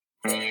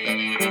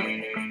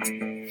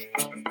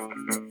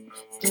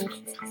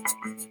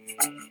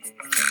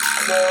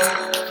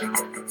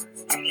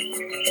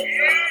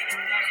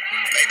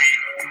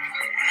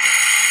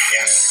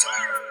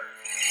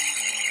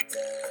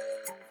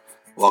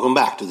Welcome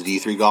back to the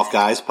D3 Golf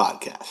Guys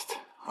podcast.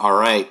 All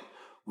right,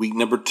 week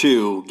number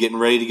 2, getting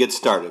ready to get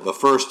started. But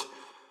first,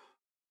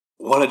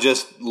 want to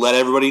just let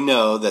everybody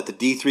know that the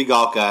D3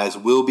 Golf Guys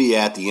will be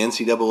at the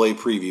NCAA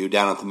preview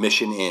down at the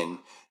Mission Inn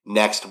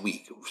next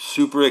week.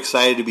 Super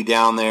excited to be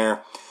down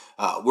there.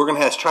 We're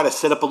going to try to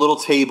set up a little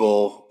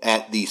table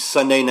at the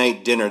Sunday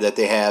night dinner that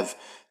they have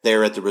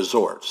there at the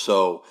resort.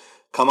 So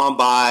come on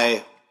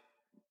by,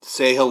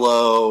 say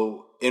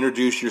hello,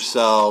 introduce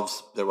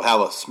yourselves. They will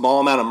have a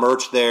small amount of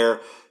merch there.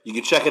 You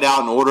can check it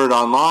out and order it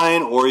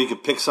online, or you can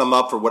pick some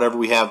up for whatever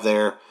we have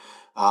there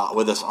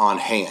with us on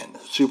hand.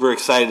 Super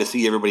excited to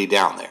see everybody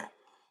down there.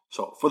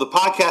 So for the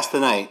podcast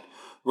tonight,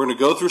 we're going to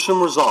go through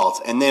some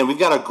results, and then we've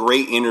got a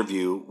great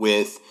interview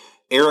with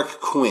Eric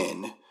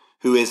Quinn,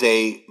 who is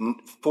a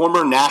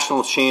former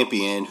national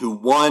champion who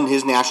won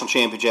his national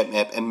championship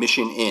at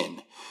Mission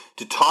Inn,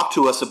 to talk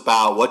to us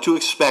about what to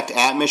expect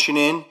at Mission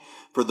Inn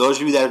for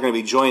those of you that are going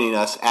to be joining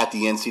us at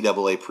the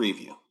NCAA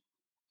preview.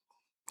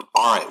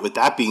 All right, with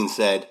that being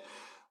said,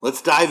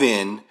 let's dive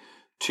in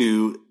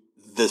to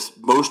the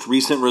most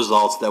recent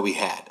results that we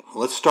had.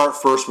 Let's start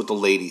first with the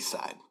ladies'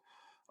 side.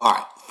 All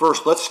right,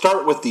 first, let's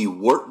start with the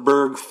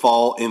Wartburg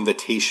Fall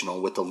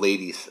Invitational with the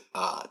ladies'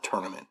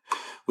 tournament,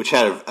 which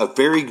had a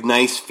very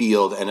nice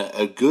field and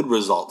a good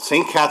result.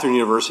 St. Catherine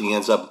University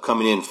ends up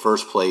coming in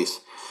first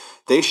place.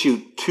 They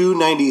shoot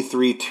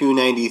 293,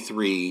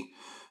 293,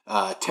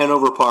 10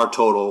 over par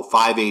total,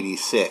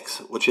 586,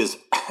 which is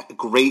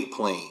great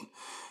playing.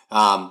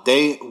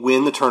 They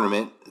win the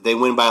tournament. They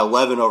win by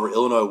 11 over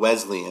Illinois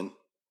Wesleyan.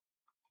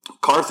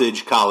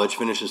 Carthage College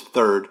finishes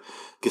third.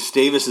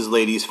 Gustavus's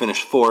ladies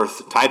finished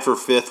fourth. Tied for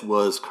fifth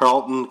was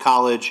Carleton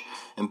College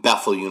and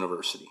Bethel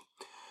University.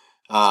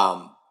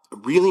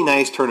 Really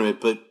nice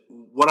tournament, but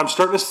what I'm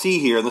starting to see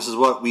here, and this is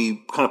what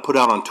we kind of put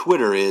out on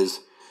Twitter, is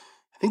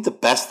I think the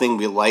best thing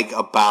we like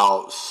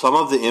about some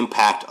of the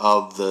impact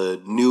of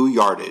the new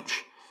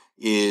yardage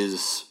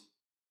is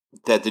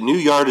that the new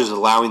yardage is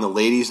allowing the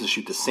ladies to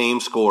shoot the same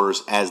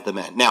scores as the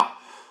men. Now,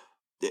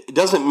 it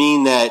doesn't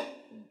mean that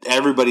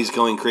everybody's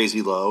going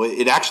crazy low.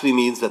 It actually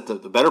means that the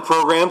better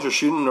programs are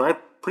shooting right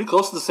pretty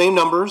close to the same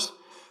numbers.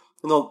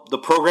 And the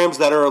programs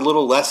that are a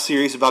little less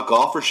serious about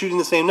golf are shooting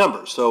the same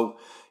numbers. So,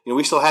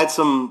 we still had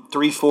some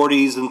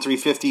 340s and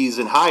 350s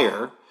and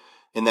higher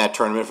in that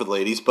tournament for the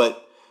ladies,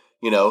 but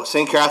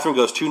St. Catherine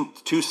goes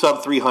two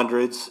sub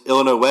 300s.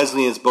 Illinois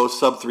Wesleyan is both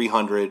sub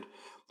 300.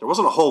 There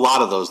wasn't a whole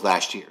lot of those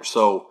last year.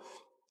 So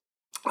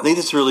I think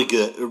it's a really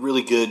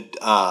good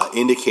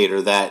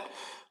indicator that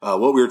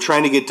what we were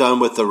trying to get done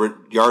with the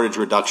yardage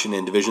reduction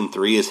in Division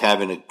III is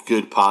having a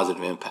good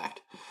positive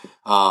impact.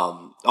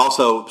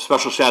 Also,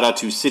 special shout out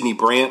to Sydney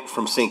Brandt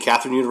from St.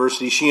 Catherine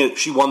University.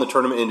 She won the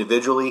tournament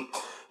individually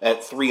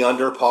at 3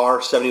 under par,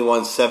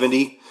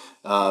 71-70.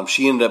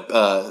 She ended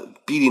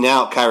up beating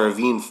out Kyra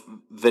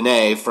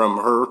Vinay from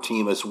her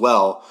team as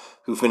well,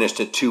 who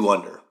finished at 2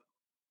 under.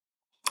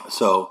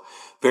 So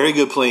very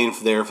good playing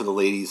there for the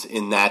ladies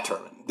in that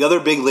tournament. The other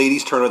big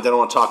ladies tournament that I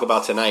want to talk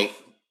about tonight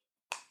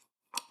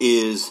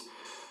is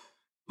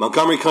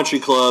Montgomery Country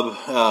Club,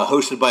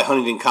 hosted by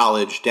Huntington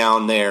College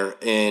down there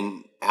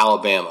in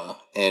Alabama.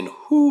 And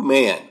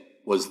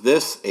was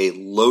this a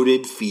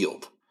loaded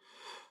field.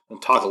 I'll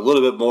talk a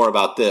little bit more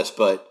about this,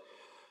 but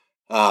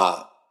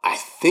I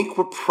think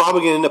we're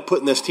probably going to end up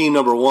putting this team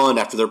number 1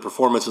 after their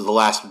performances the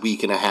last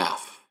week and a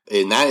half.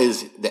 And that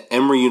is the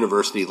Emory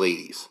University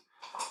ladies,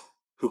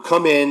 who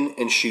come in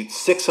and shoot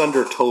 6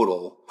 under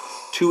total,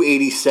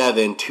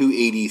 287,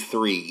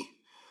 283,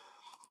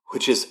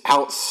 which is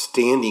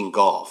outstanding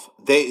golf.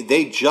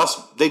 They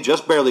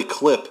just barely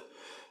clip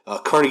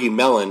Carnegie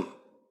Mellon.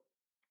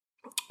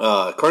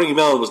 Carnegie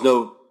Mellon was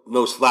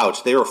no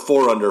slouch. They were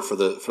 4 under for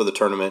the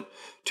tournament,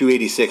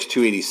 286,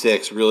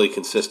 286, really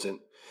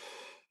consistent.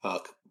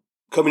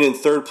 Coming in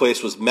third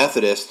place was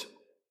Methodist,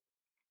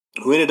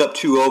 who ended up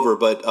 2 over,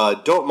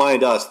 but don't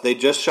mind us. They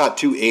just shot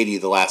 280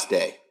 the last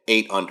day,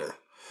 8 under.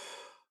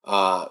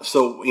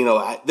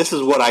 This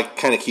is what I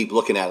kind of keep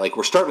looking at. Like,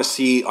 we're starting to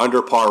see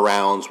under par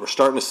rounds. We're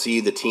starting to see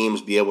the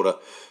teams be able to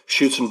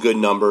shoot some good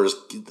numbers.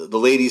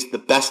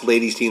 The best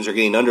ladies teams are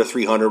getting under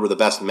 300, where the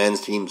best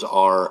men's teams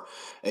are.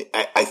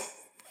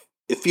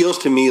 It feels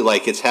to me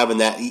like it's having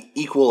that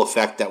equal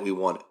effect that we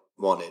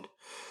wanted.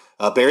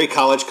 Berry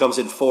College comes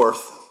in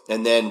 4th,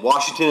 and then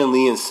Washington and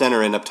Lee and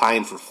Center end up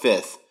tying for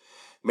 5th.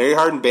 Mary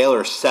Hardin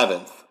Baylor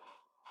 7th.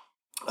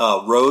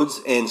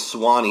 Rhodes and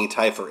Sewanee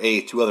tie for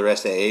 8th, 2 other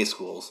SAA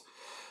schools.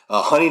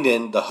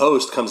 Huntington, the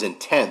host, comes in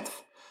 10th.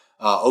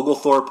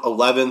 Oglethorpe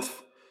 11th,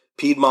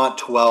 Piedmont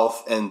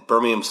 12th, and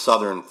Birmingham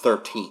Southern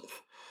 13th.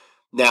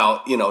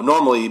 Now,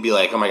 normally you'd be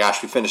like, oh my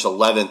gosh, we finished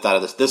 11th out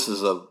of this. This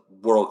is a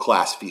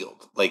world-class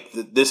field. Like,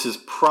 this has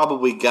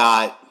probably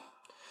got,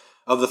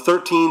 of the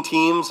 13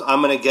 teams,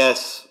 I'm going to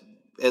guess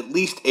at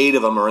least 8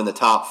 of them are in the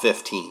top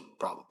 15,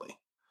 probably.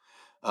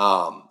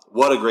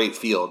 What a great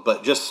field,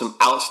 but just some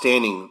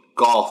outstanding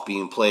golf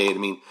being played. I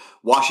mean,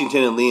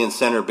 Washington and Lee and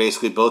Center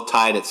basically both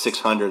tied at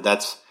 600.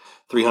 That's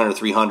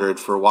 300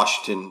 for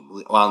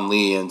Washington on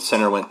Lee, and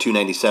Center went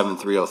 297,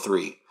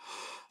 303.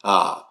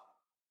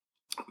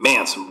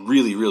 man, some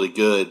really, really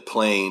good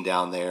playing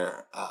down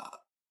there.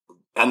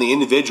 On the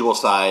individual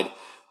side,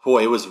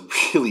 boy, it was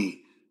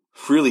really,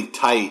 really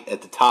tight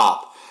at the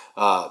top.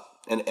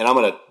 And I'm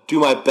going to do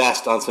my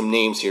best on some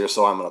names here,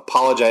 so I'm going to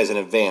apologize in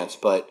advance.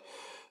 But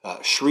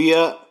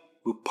Shreya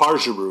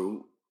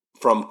Muparjuru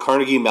from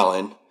Carnegie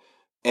Mellon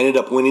ended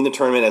up winning the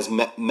tournament as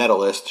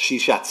medalist. She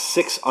shot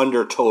 6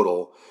 under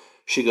total.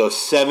 She goes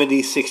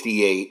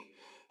 70-68.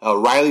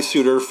 Riley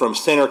Suter from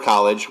Center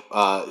College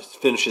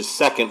finishes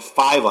second,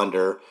 5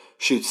 under,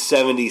 shoots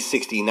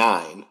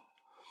 70-69.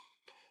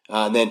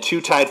 And then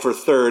 2 tied for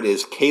third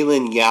is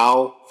Kaylin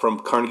Yao from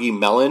Carnegie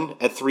Mellon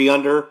at 3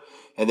 under.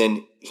 And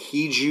then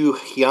Heeju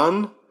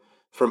Hyun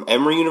from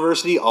Emory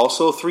University,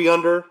 also 3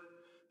 under.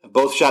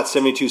 Both shot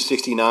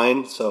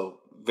 72-69, so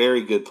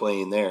very good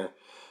playing there.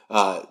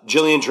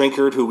 Jillian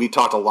Drinkard, who we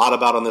talked a lot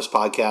about on this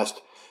podcast,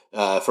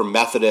 from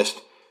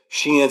Methodist,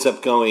 she ends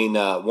up going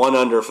 1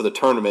 under for the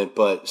tournament,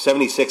 but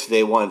 76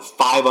 day 1,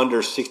 5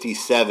 under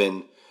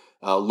 67,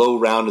 low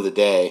round of the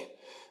day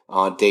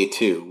on day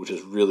 2, which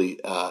is really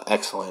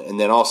excellent. And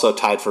then also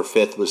tied for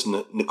 5th was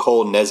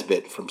Nicole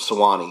Nesbitt from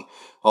Sewanee,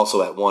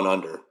 also at 1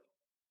 under.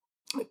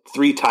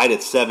 3 tied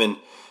at 7,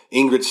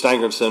 Ingrid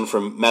Steingrimson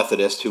from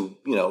Methodist, who,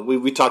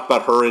 we talked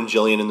about her and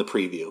Jillian in the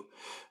preview.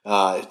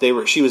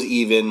 She was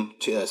even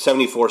to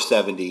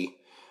 74-70.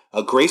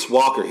 Grace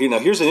Walker,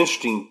 here's an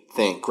interesting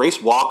thing.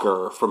 Grace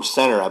Walker from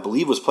Center, I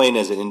believe, was playing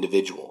as an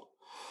individual.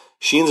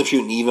 She ends up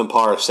shooting even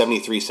par of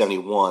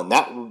 73-71.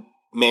 That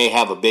may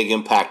have a big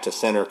impact to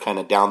Center kind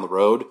of down the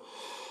road,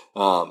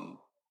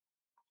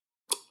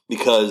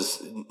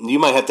 because you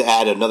might have to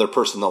add another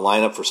person in the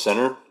lineup for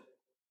Center.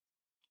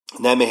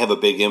 And that may have a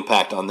big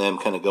impact on them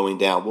kind of going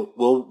down.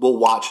 We'll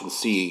watch and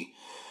see.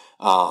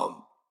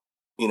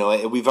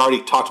 We've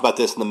already talked about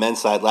this in the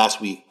men's side last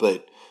week,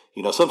 but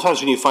sometimes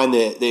when you find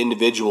the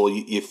individual,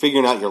 you're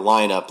figuring out your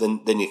lineup,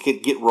 then you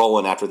get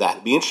rolling after that.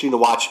 It'd be interesting to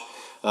watch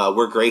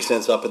where Grace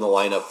ends up in the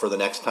lineup for the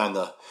next time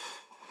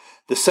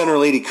the Center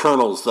Lady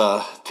Colonels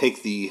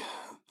take the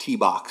tee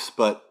box.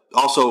 But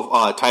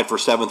also tied for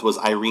 7th was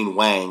Irene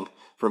Wang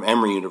from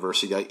Emory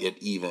University at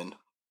even.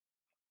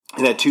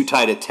 And at 2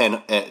 tied at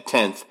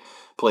 10th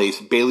place,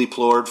 Bailey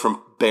Plord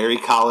from Berry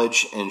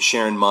College and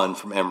Sharon Munn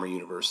from Emory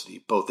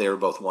University. They were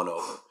both 1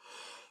 over.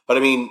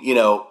 But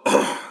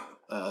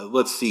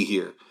let's see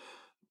here.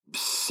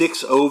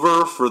 6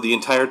 over for the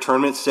entire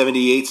tournament,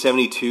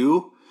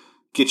 78-72,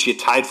 gets you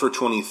tied for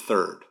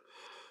 23rd.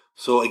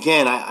 So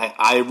again,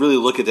 I really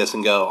look at this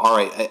and go, all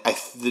right,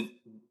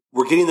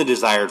 we're getting the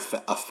desired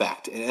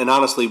effect. And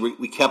honestly,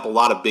 we kept a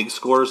lot of big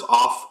scores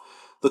off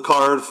the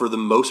card for the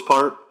most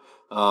part.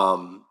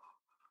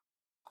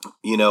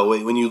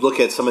 When you look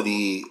at some of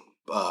the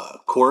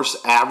course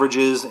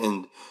averages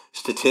and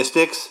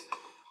statistics,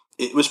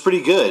 it was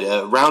pretty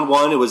good. Round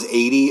 1, it was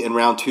 80, and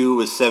round 2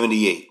 was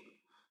 78,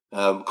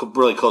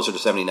 really closer to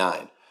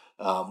 79,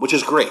 which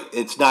is great.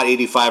 It's not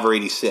 85 or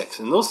 86.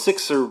 And those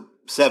 6 or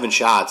 7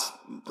 shots,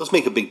 those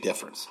make a big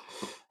difference.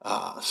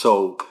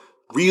 So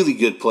really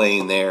good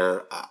playing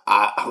there.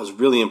 I was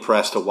really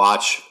impressed to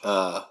watch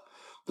the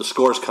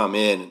scores come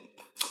in.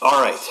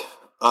 All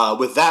right.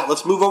 With that,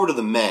 let's move over to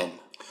the men.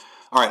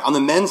 All right, on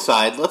the men's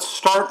side, let's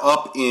start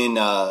up in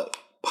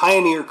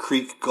Pioneer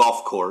Creek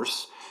Golf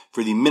Course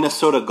for the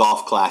Minnesota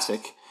Golf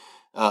Classic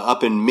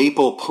up in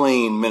Maple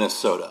Plain,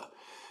 Minnesota,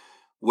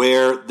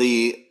 where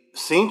the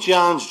St.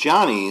 John's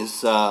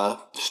Johnnies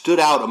stood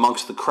out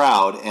amongst the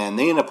crowd, and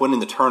they end up winning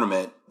the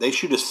tournament. They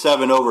shoot a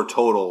 7 over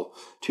total,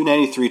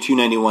 293,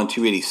 291,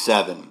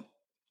 287.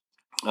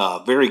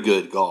 Very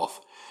good golf.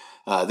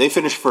 They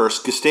finished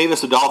first.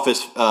 Gustavus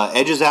Adolphus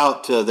edges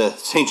out the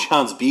St.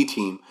 John's B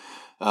team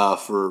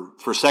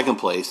for second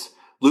place.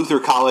 Luther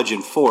College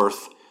in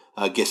 4th.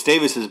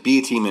 Gustavus's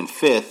B team in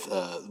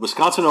 5th.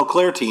 Wisconsin Eau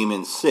Claire team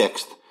in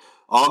 6th.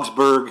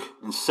 Augsburg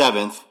in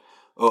 7th.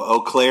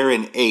 Eau Claire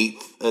in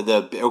 8th.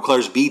 The Eau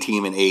Claire's B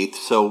team in 8th.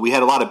 So we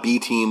had a lot of B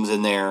teams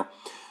in there.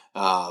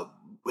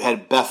 We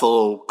had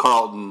Bethel,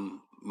 Carlton,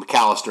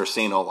 McAllister,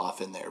 St.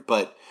 Olaf in there.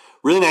 But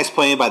really nice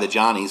playing by the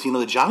Johnnies.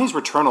 The Johnnies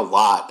return a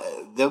lot.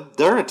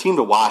 They're a team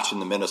to watch in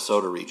the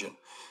Minnesota region.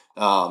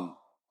 I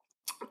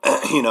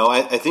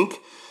think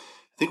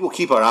we'll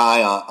keep our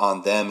eye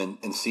on them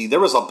and see. There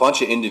was a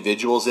bunch of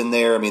individuals in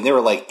there. There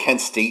were like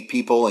Kent State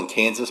people and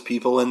Kansas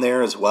people in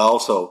there as well.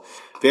 So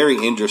very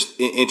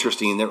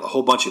interesting. There were a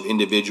whole bunch of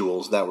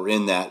individuals that were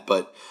in that.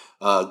 But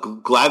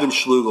Glavin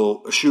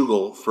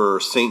Schugel for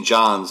St.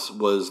 John's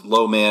was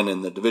low man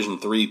in the Division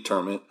III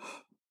tournament.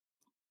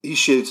 He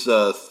shoots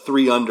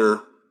 3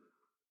 under,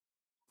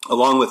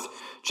 along with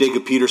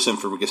Jacob Peterson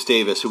from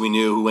Gustavus,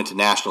 who went to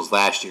nationals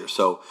last year.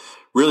 So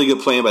really good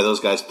playing by those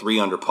guys, 3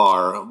 under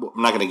par. I'm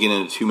not going to get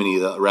into too many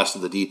of the rest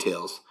of the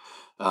details.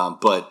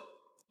 But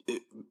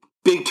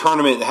big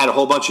tournament, had a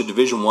whole bunch of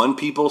Division I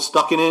people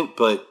stuck in it,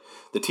 but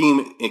the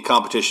team in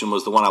competition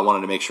was the one I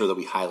wanted to make sure that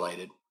we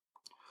highlighted.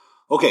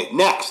 Okay,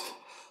 next,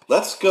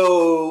 let's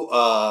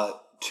go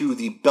to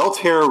the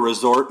Belterra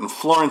Resort in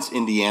Florence,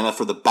 Indiana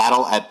for the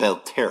Battle at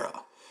Belterra.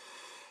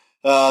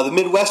 The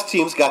Midwest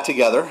teams got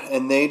together,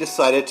 and they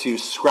decided to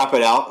scrap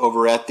it out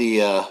over at the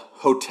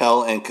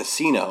hotel and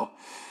casino.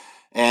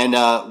 And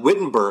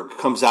Wittenberg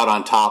comes out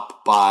on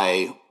top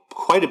by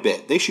quite a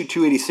bit. They shoot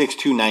 286,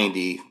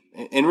 290,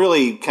 and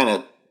really kind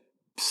of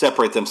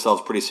separate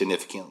themselves pretty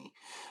significantly.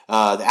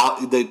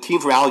 The team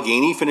from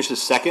Allegheny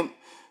finishes second,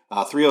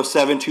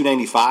 307,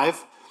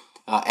 295.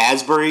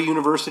 Asbury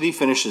University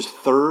finishes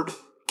third.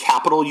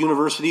 Capital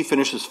University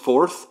finishes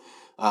fourth.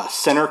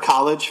 Center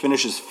College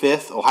finishes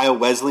fifth. Ohio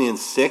Wesleyan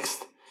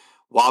sixth.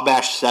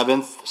 Wabash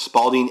seventh.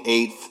 Spalding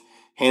eighth.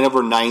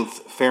 Hanover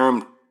ninth.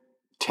 Ferrum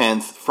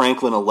 10th.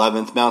 Franklin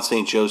 11th. Mount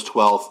St. Joe's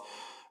 12th.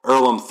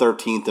 Earlham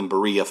 13th. And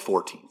Berea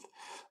 14th.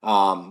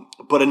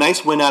 But a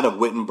nice win out of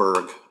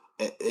Wittenberg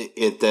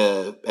at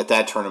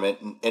that tournament,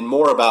 and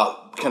more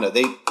about kind of,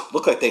 they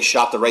look like they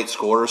shot the right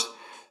scores.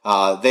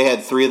 They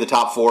had three of the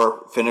top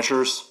four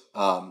finishers.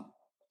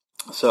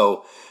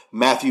 So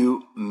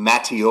Matthew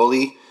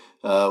Mattioli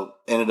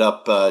ended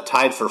up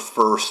tied for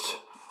first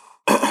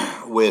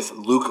with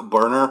Luke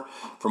Berner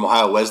from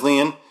Ohio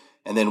Wesleyan,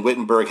 and then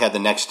Wittenberg had the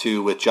next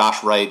two with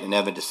Josh Wright and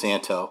Evan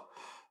DeSanto.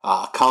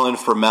 Colin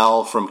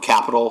Fermel from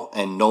Capital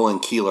and Nolan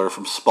Keeler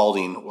from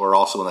Spalding were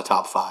also in the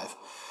top five.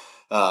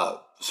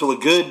 So a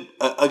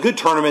good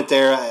tournament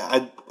there.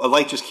 I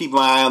like just keep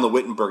my eye on the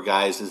Wittenberg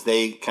guys as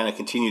they kind of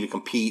continue to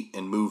compete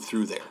and move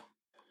through there.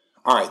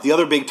 All right, the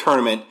other big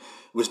tournament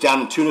was down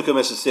in Tunica,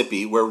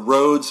 Mississippi, where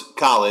Rhodes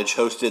College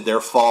hosted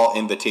their fall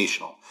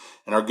invitational.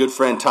 And our good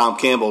friend Tom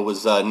Campbell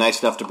was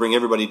nice enough to bring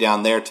everybody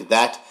down there to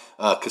that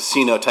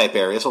casino-type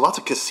area. So lots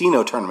of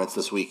casino tournaments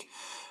this week.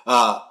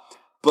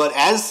 But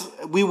as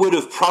we would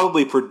have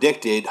probably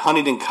predicted,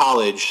 Huntingdon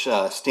College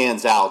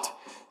stands out.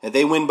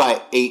 They win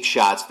by 8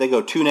 shots. They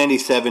go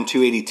 297,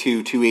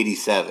 282,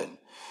 287.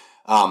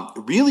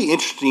 Really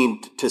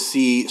interesting to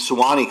see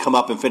Sewanee come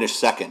up and finish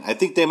second. I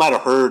think they might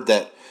have heard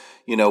that,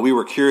 we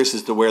were curious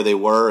as to where they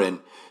were, and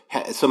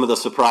some of the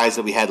surprise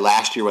that we had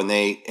last year when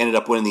they ended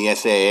up winning the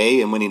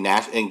SAA and winning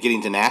and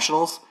getting to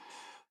nationals.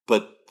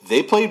 But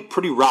they played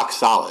pretty rock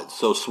solid.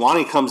 So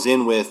Sewanee comes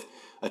in with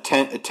a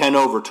 10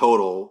 over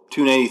total,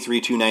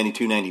 293, 290,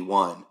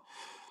 291.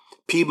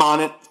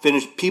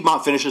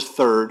 Piedmont finishes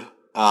third.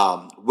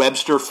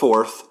 Webster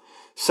fourth.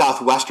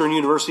 Southwestern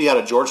University out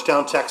of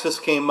Georgetown, Texas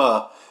came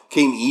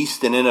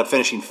east and ended up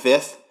finishing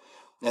fifth.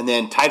 And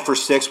then tied for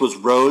sixth was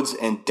Rhodes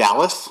and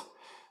Dallas.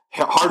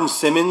 Hardin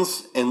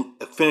Simmons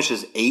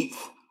finishes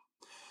eighth.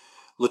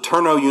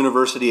 LeTourneau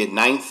University at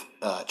ninth.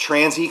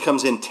 Transy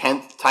comes in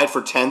 10th, tied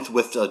for 10th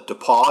with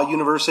DePauw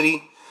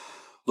University.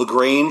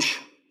 LaGrange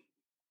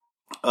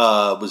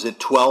was at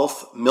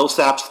 12th.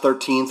 Millsaps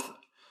 13th.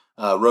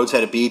 Rhodes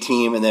had a B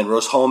team, and then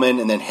Rose-Hulman,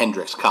 and then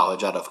Hendrix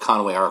College out of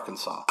Conway,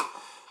 Arkansas.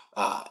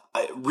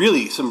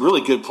 Really, some really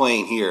good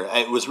playing here.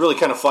 It was really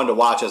kind of fun to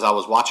watch as I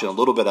was watching a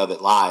little bit of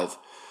it live.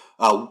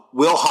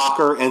 Will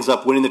Hawker ends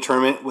up winning the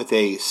tournament with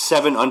a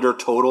 7 under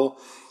total.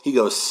 He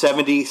goes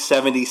 70,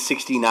 70,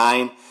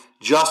 69,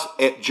 just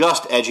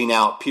edging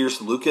out Pierce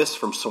Lucas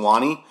from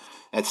Sewanee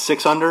at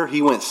 6 under.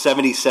 He went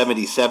 70,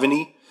 70,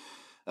 70,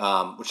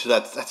 which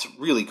that's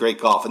really great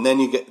golf. And then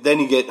you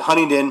get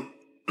Huntingdon.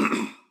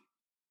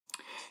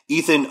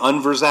 Ethan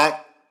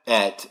Unverzak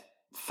at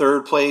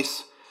third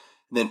place.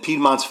 And then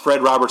Piedmont's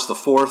Fred Roberts the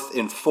fourth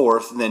in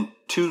fourth. And then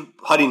 2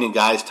 Huntingdon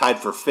guys tied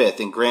for fifth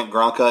in Grant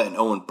Gronka and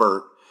Owen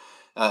Burt,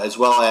 as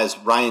well as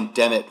Ryan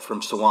Demmett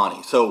from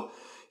Sewanee. So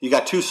you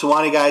got 2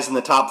 Sewanee guys in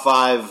the top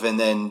 5 and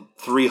then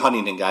 3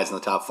 Huntingdon guys in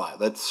the top 5.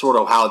 That's sort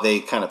of how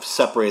they kind of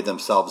separated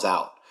themselves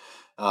out.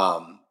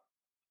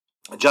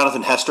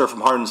 Jonathan Hester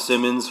from Hardin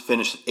Simmons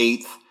finished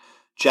 8th.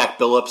 Jack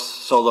Billups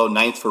solo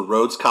 9th for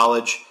Rhodes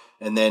College.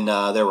 And then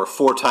there were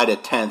 4 tied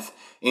at 10th.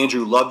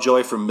 Andrew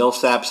Lovejoy from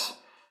Millsaps,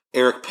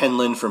 Eric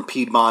Penland from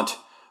Piedmont,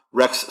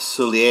 Rex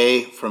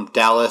Soulier from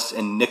Dallas,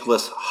 and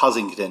Nicholas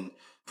Husington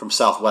from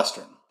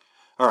Southwestern.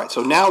 All right,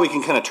 so now we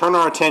can kind of turn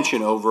our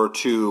attention over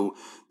to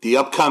the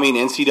upcoming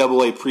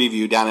NCAA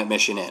preview down at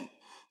Mission Inn.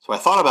 So I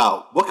thought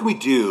about what can we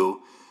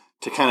do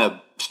to kind of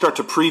start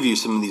to preview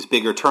some of these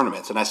bigger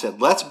tournaments. And I said,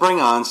 let's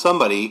bring on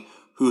somebody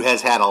who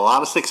has had a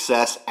lot of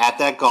success at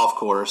that golf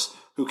course,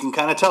 who can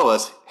kind of tell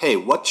us, hey,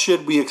 what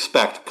should we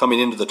expect coming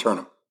into the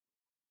tournament?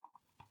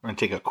 We're going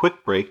to take a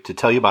quick break to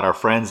tell you about our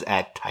friends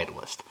at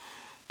Titleist.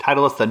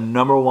 Titleist, the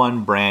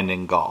 #1 brand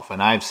in golf,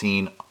 and I've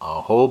seen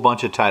a whole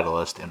bunch of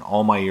Titleist in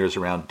all my years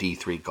around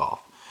D3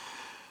 golf.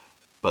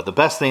 But the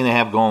best thing they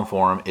have going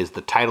for them is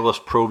the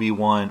Titleist Pro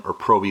V1 or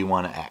Pro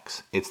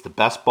V1X. It's the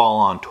best ball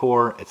on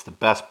tour. It's the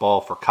best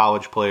ball for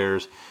college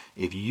players.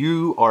 If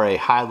you are a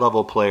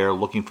high-level player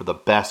looking for the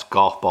best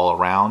golf ball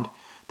around,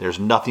 there's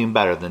nothing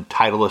better than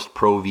Titleist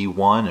Pro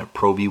V1 and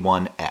Pro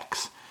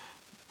V1X.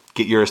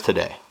 Get yours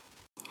today.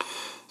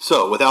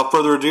 So, without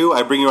further ado,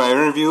 I bring you our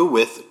interview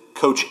with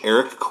Coach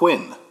Eric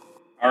Quinn.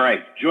 All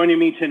right. Joining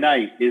me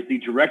tonight is the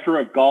Director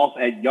of Golf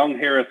at Young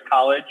Harris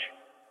College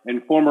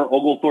and former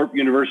Oglethorpe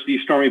University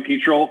Stormy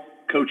Petrel,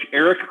 Coach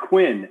Eric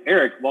Quinn.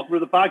 Eric, welcome to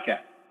the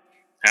podcast.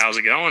 How's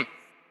it going?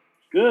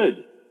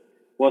 Good.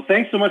 Well,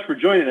 thanks so much for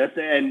joining us.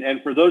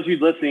 And for those of you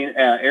listening,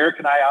 Eric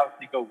and I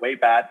obviously go way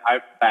back.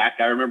 I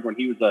remember when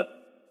he was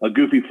a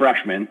goofy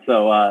freshman.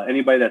 So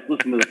anybody that's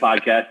listening to the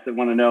podcast that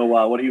want to know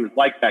what he was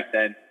like back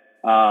then,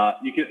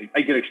 you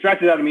can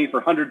extract it out of me for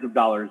hundreds of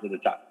dollars at a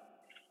time.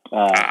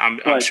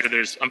 I'm sure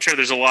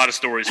there's a lot of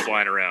stories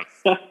flying around.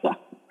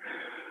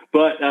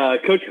 But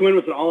Coach Quinn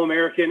was an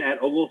All-American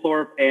at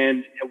Oglethorpe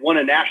and won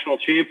a national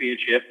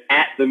championship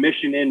at the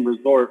Mission Inn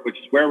Resort, which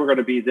is where we're going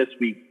to be this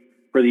week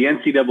for the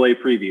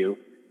NCAA preview.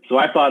 So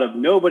I thought of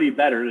nobody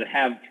better to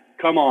have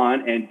come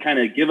on and kind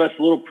of give us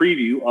a little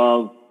preview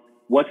of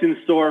what's in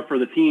store for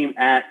the team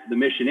at the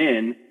Mission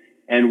Inn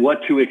and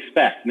what to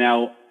expect.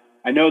 Now,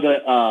 I know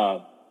that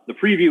the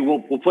preview,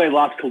 we'll play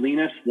Las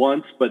Colinas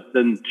once, but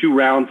then 2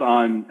 rounds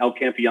on El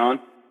Campeon.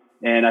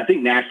 And I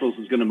think Nationals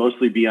is going to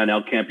mostly be on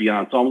El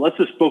Campeon. So let's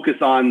just focus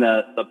on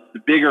the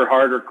bigger,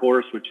 harder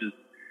course, which is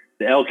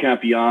the El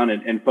Campeon,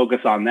 and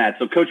focus on that.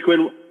 So, Coach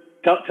Quinn,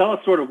 tell us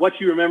sort of what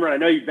you remember. I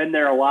know you've been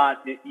there a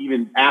lot,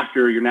 even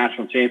after your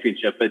national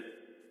championship, but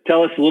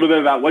tell us a little bit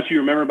about what you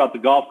remember about the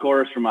golf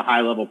course from a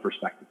high-level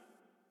perspective.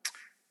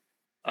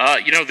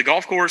 The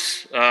golf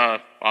course,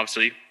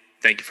 obviously,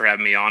 thank you for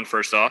having me on,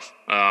 first off.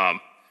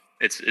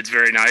 It's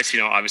very nice.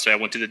 Obviously I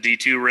went to the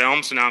D2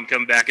 realm, so now I'm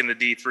coming back in the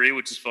D3,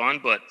 which is fun.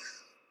 But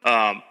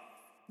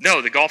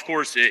no, the golf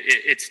course,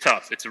 it's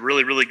tough. It's a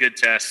really, really good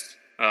test.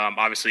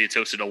 Obviously, it's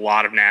hosted a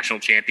lot of national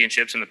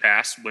championships in the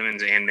past,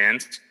 women's and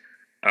men's.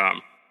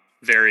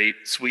 Very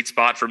sweet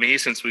spot for me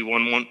since we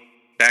won one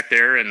back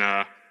there in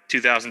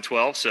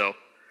 2012. So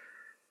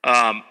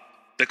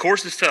the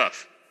course is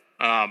tough.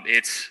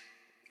 It's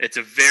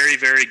a very,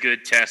 very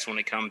good test when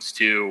it comes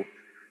to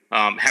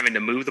having to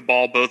move the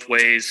ball both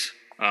ways.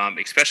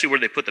 Especially where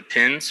they put the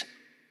pins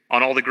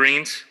on all the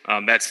greens.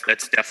 That's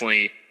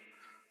definitely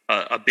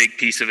a big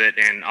piece of it,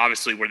 and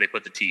obviously where they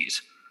put the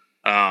tees.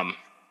 Some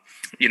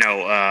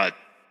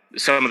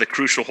of the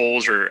crucial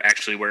holes are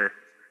actually where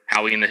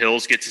Howie in the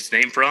Hills gets its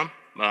name from,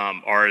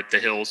 are the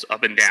hills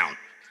up and down.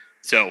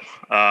 So,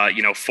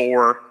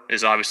 4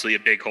 is obviously a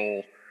big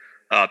hole.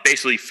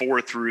 Basically 4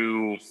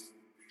 through,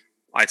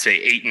 I'd say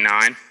 8 and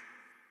 9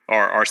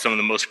 are some of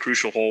the most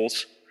crucial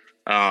holes.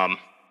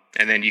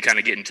 And then you kind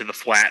of get into the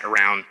flat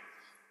around,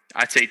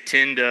 I'd say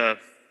 10 to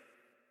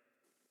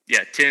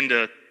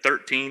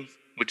 13,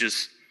 which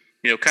is,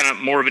 kind of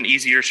more of an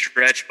easier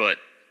stretch. But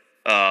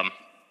the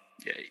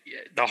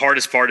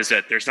hardest part is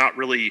that there's not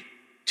really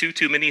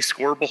too many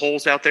scoreable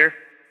holes out there.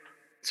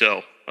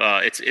 So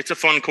it's a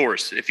fun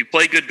course. If you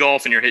play good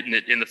golf and you're hitting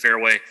it in the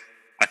fairway,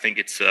 I think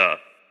it's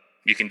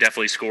you can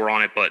definitely score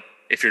on it. But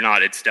if you're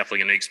not, it's definitely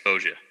going to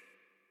expose you.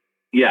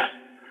 Yeah.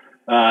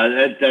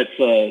 That's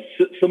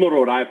similar to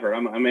what I've heard.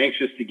 I'm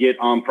anxious to get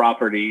on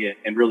property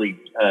and really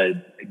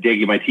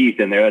digging my teeth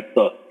in there. That's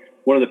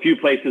one of the few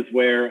places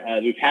where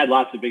we've had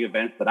lots of big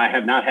events that I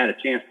have not had a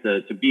chance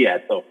to be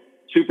at. So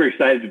super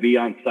excited to be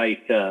on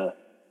site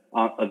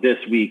this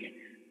week.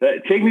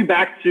 Take me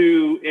back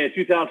to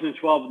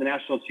 2012, the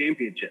national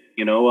championship.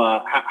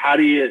 How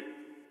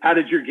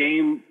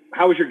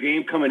was your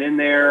game coming in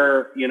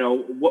there?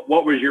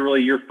 What was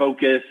your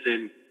focus,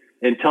 and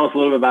tell us a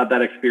little bit about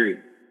that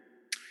experience.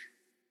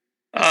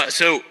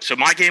 So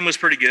my game was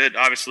pretty good.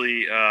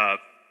 Obviously, I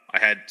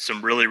had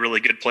some really,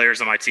 really good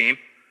players on my team.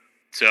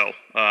 So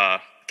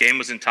game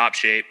was in top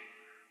shape.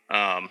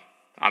 I'm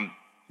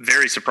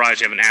very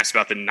surprised you haven't asked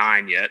about the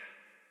 9 yet,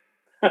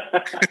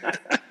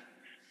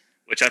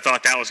 which I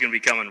thought that was going to be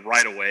coming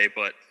right away.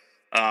 But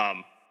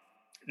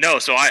no,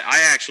 so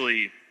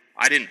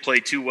I didn't play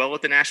too well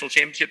at the national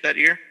championship that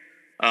year.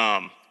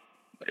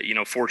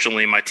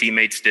 Fortunately, my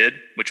teammates did,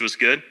 which was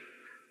good.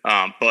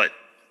 But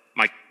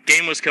my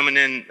game was coming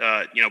in,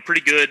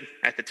 pretty good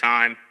at the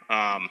time.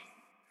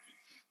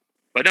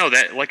 But no,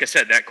 that, like I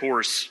said, that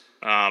course,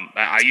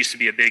 I used to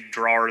be a big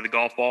drawer of the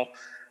golf ball,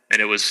 and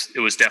it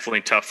was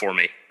definitely tough for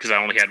me because I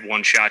only had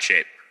one shot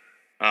shape.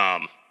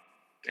 And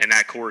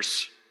that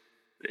course,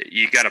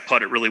 you got to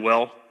putt it really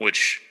well,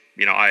 which,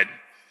 I'd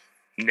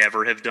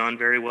never have done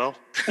very well,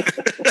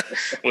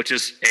 which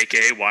is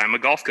AKA why I'm a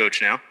golf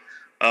coach now.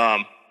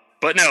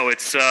 But no,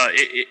 it's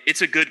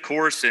a good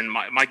course, and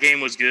my game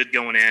was good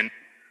going in.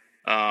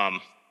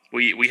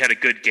 We had a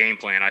good game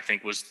plan, I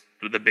think, was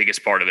the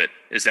biggest part of it,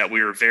 is that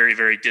we were very,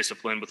 very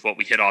disciplined with what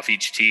we hit off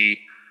each tee.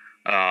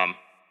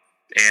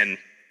 And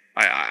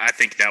I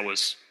think that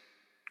was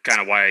kind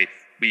of why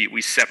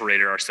we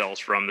separated ourselves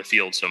from the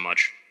field so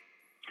much.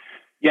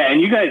 Yeah,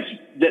 and you guys,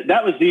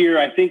 that was the year,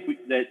 I think,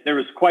 that there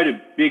was quite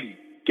a big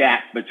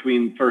gap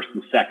between first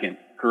and second,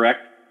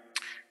 correct?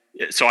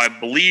 So I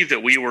believe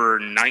that we were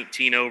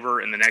 19 over,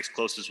 and the next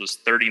closest was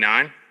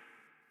 39.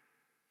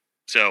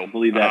 So I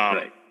believe that's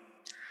right.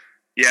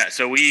 Yeah,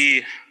 so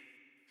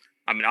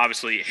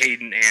obviously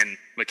Hayden and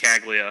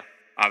McCaglia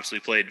obviously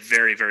played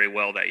very, very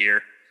well that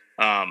year.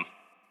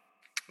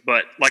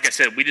 But like I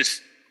said, we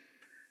just,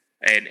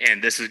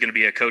 and this is going to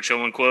be a Coach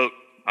Owen quote,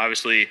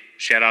 obviously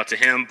shout out to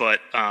him, but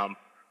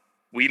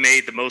we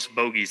made the most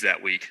bogeys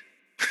that week.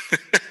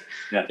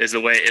 Yeah. is the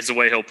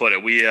way he'll put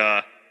it.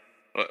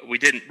 We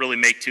didn't really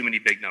make too many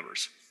big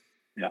numbers.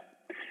 Yeah.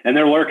 And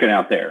they're lurking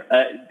out there.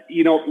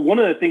 One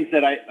of the things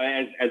that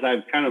as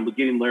I'm kind of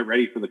getting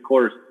ready for the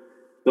course,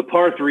 the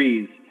par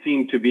threes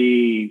seem to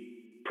be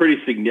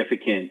pretty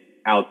significant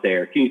out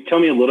there. Can you tell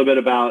me a little bit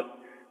about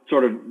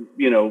sort of,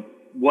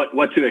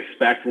 what to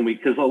expect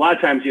because a lot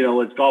of times,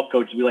 as golf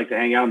coaches, we like to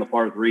hang out on the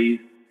par threes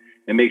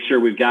and make sure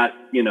we've got,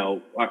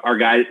 our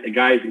guys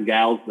and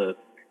gals, the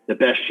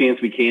best chance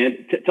we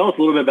can. Tell us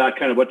a little bit about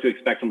kind of what to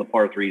expect on the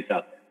par threes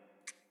out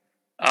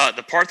there.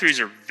 The par threes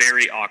are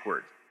very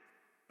awkward.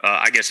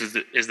 I guess is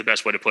the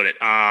best way to put it.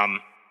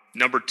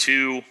 Number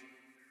two,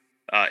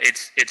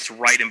 it's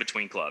right in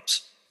between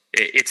clubs.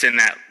 It's in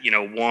that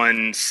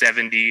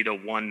 170 to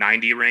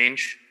 190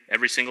 range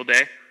every single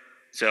day.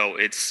 So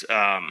it's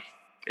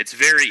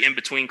very in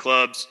between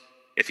clubs.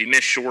 If you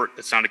miss short,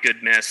 that's not a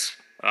good miss.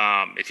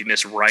 If you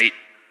miss right,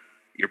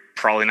 you're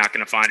probably not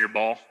going to find your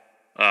ball.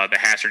 The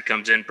hazard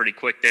comes in pretty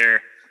quick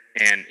there,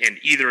 and in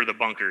either of the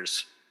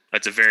bunkers,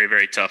 that's a very,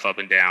 very tough up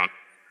and down.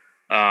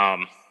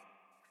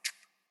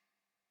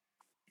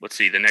 Let's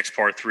see. The next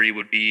par three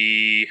would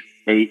be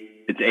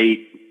 8. It's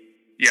 8.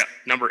 Yeah,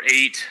 number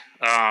 8.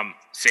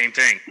 Same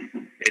thing.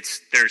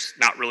 There's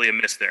not really a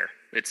miss there.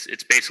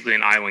 It's basically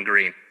an island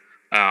green.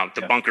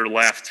 The bunker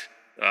left,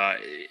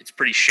 it's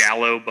pretty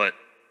shallow, but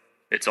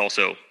it's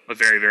also a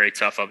very, very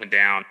tough up and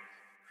down.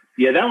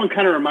 Yeah, that one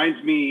kind of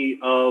reminds me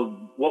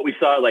of what we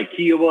saw at like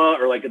Kiowa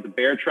or like at the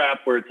Bear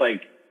Trap, where it's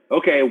like,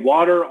 okay,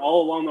 water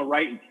all along the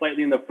right and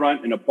slightly in the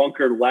front and a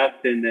bunker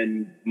left, and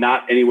then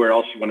not anywhere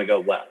else you want to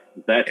go left.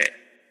 Is that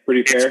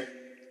pretty fair?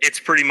 It's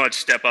pretty much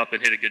step up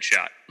and hit a good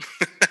shot.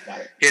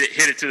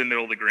 hit it to the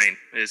middle of the green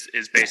is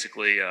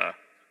basically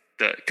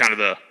the kind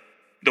of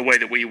the way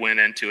that we went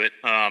into it.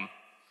 And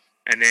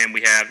then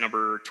we have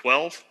number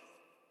 12.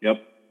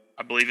 Yep.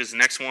 I believe is the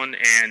next one.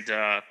 And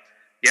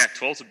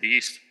 12's a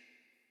beast.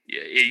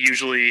 It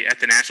usually at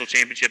the national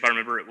championship, I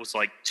remember it was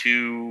like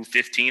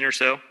 215 or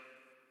so.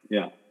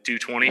 Yeah.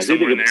 220,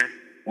 somewhere in there.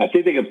 I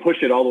think they can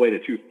push it all the way to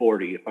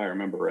 240 if I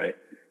remember right.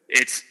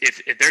 It's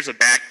if there's a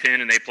back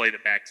pin and they play the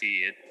back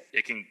tee,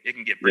 it can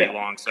get pretty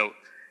long. So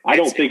I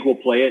don't think we'll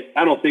play it.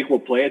 I don't think we'll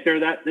play it there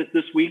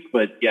this week,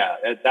 but yeah,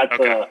 that's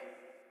a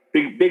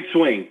big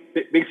swing.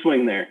 Big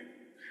swing there.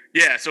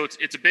 Yeah, so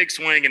it's a big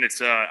swing, and it's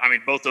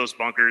both those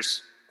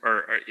bunkers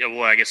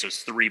I guess there's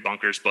 3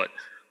 bunkers, but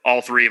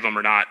all 3 of them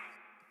are not.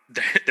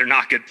 They're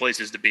not good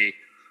places to be.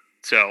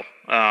 So,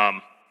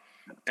 and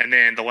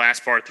then the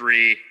last par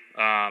 3,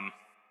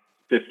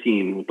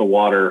 15 with the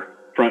water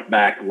front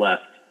back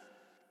left.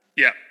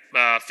 Yeah,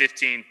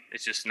 15.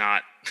 It's just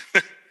not.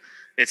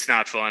 It's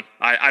not fun.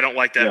 I don't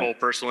like that hole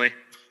personally.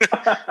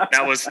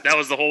 that was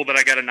the hole that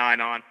I got a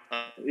 9 on.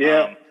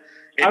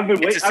 I've been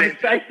waiting.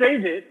 I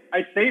saved it.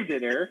 I saved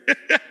it, Eric.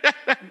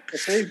 I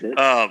saved it.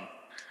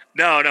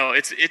 No.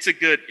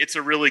 It's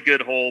a really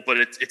good hole, but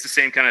it's the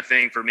same kind of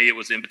thing for me. It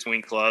was in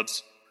between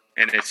clubs,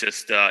 and it's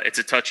just it's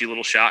a touchy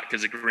little shot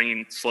because the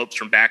green slopes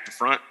from back to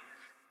front.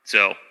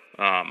 So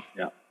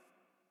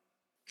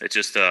it's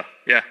just the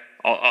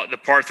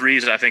par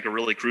 3s I think are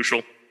really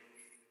crucial.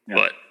 Yeah.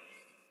 But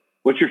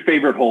what's your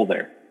favorite hole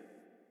there?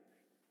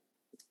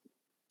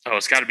 Oh,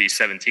 it's got to be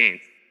 17.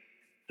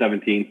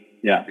 17.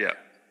 Yeah. Yeah.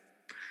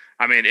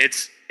 I mean,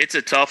 it's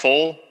a tough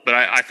hole, but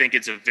I think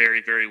it's a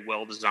very, very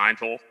well designed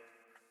hole.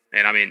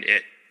 And I mean,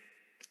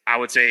 I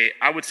would say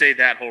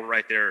that hole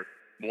right there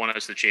won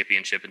us the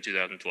championship in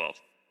 2012.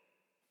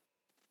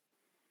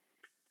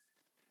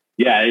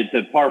 Yeah, it's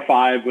a par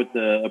 5 with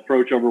the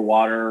approach over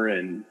water,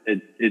 and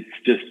it's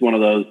just one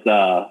of those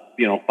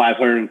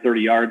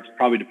 530 yards.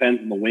 Probably depends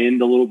on the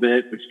wind a little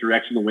bit, which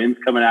direction the wind's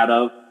coming out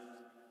of.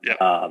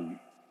 Yeah.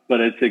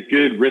 But it's a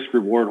good risk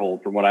reward hole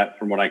from what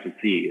I can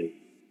see.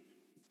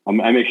 I'm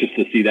anxious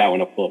to see that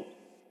one up close.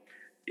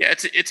 Yeah,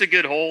 it's a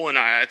good hole, and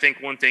I think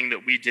one thing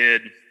that we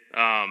did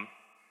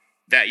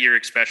that year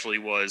especially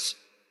was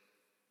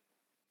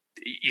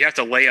you have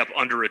to lay up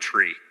under a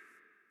tree,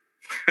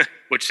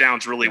 which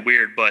sounds really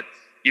weird, but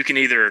you can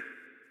either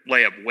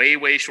lay up way,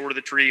 way short of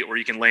the tree, or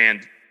you can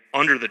land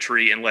under the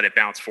tree and let it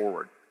bounce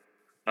forward.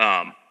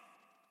 And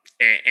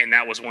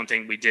that was one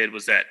thing we did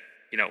was that,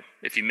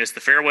 if you miss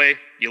the fairway,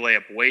 you lay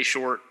up way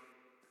short,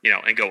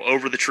 and go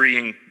over the tree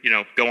and,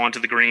 go onto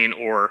the green,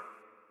 or,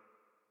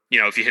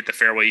 if you hit the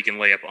fairway, you can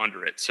lay up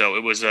under it. So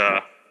it was,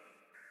 that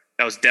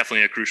was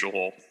definitely a crucial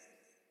hole.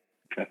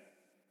 Okay.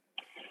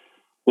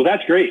 Well,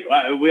 that's great.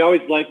 We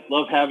always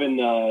love having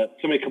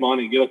somebody come on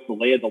and give us the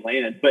lay of the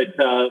land. But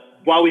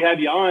while we have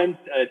you on,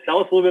 tell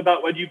us a little bit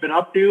about what you've been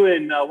up to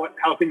and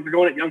how things are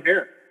going at Young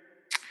Harris.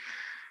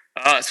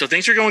 So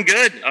things are going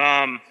good.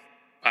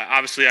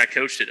 Obviously, I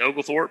coached at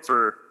Oglethorpe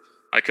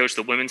I coached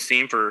the women's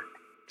team for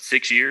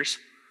 6 years.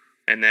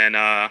 And then,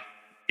 I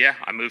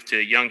moved to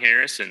Young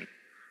Harris. And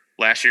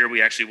last year,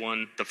 we actually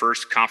won the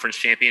first conference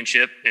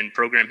championship in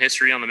program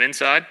history on the men's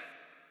side,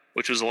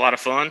 which was a lot of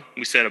fun.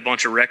 We set a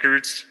bunch of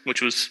records,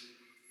 which was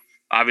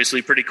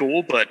obviously pretty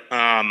cool. But,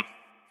 I've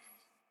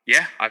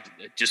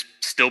just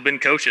still been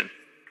coaching.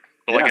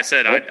 But like I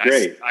said,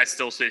 I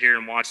still sit here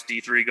and watch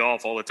D3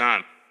 golf all the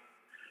time.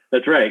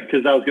 That's right,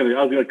 because I was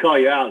gonna call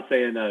you out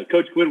saying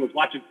Coach Quinn was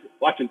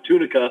watching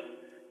Tunica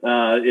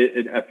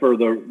for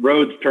the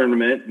Rhodes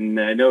tournament, and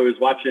I know he was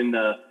watching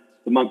the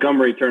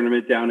Montgomery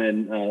tournament down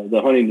in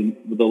the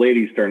Huntington, the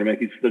ladies tournament.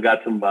 He's still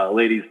got some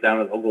ladies down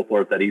at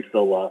Oglethorpe that he's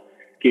still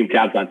keeping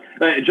tabs on.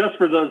 Just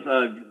for those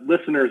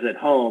listeners at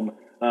home,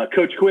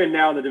 Coach Quinn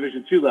now in the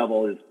Division II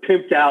level is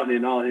pimped out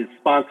in all his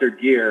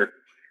sponsored gear.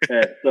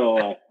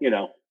 So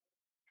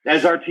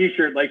as our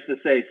T-shirt likes to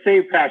say,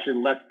 same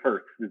passion, less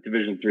perks in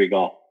Division III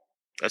golf.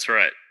 That's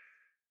right.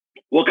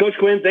 Well, Coach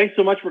Quinn, thanks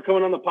so much for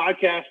coming on the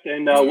podcast,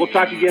 and we'll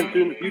talk again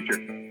soon in the future.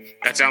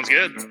 That sounds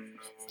good.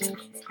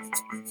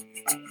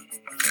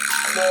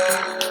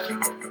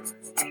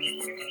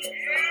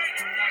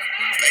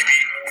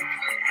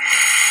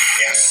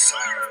 Yes,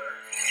 sir.